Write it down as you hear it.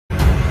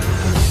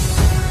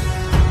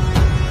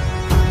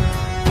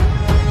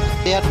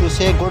to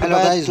say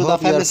goodbye to the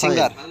famous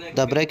singer.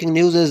 The breaking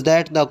news is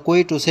that the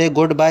queue to say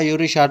goodbye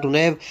Yuri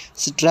Shatunov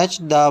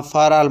stretched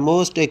for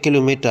almost a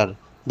kilometer.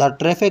 The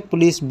traffic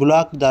police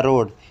blocked the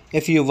road.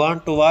 If you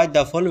want to watch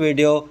the full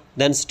video,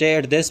 then stay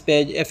at this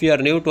page. If you are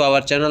new to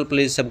our channel,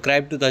 please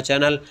subscribe to the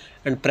channel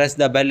and press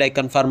the bell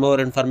icon for more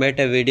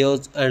informative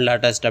videos and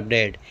latest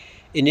update.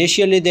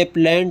 Initially, they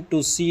planned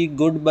to say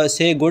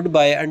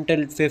goodbye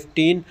until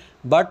 15,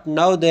 but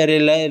now they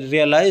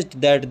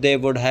realized that they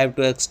would have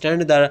to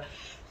extend the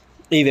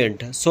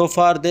event. So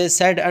far, they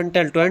said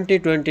until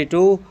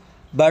 2022,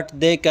 but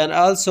they can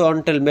also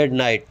until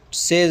midnight,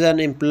 says an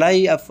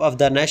employee of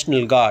the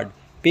National Guard.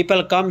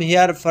 People come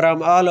here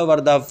from all over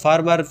the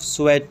former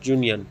Soviet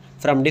Union,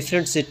 from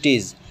different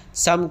cities.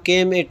 Some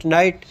came at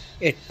night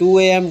at 2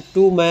 a.m.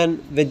 Two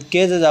men with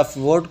cases of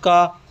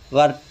vodka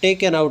were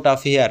taken out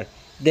of here.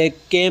 They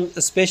came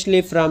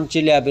especially from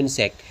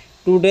Chelyabinsk.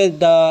 Today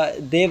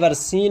they were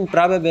seen.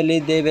 Probably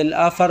they will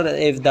offer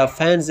if the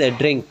fans a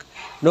drink.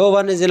 No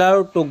one is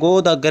allowed to go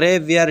the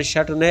grave where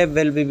Shatunov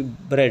will be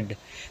buried.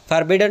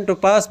 Forbidden to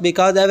pass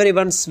because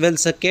everyone will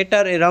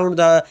scatter around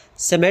the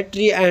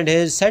cemetery and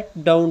is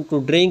sat down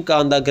to drink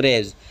on the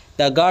graves.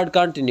 The guard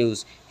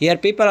continues. Here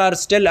people are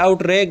still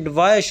outraged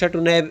why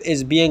Shatunov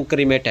is being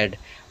cremated.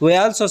 We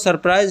are also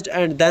surprised,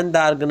 and then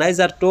the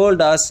organizer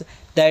told us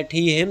that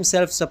he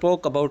himself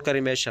spoke about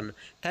cremation.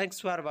 Thanks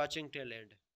for watching till end.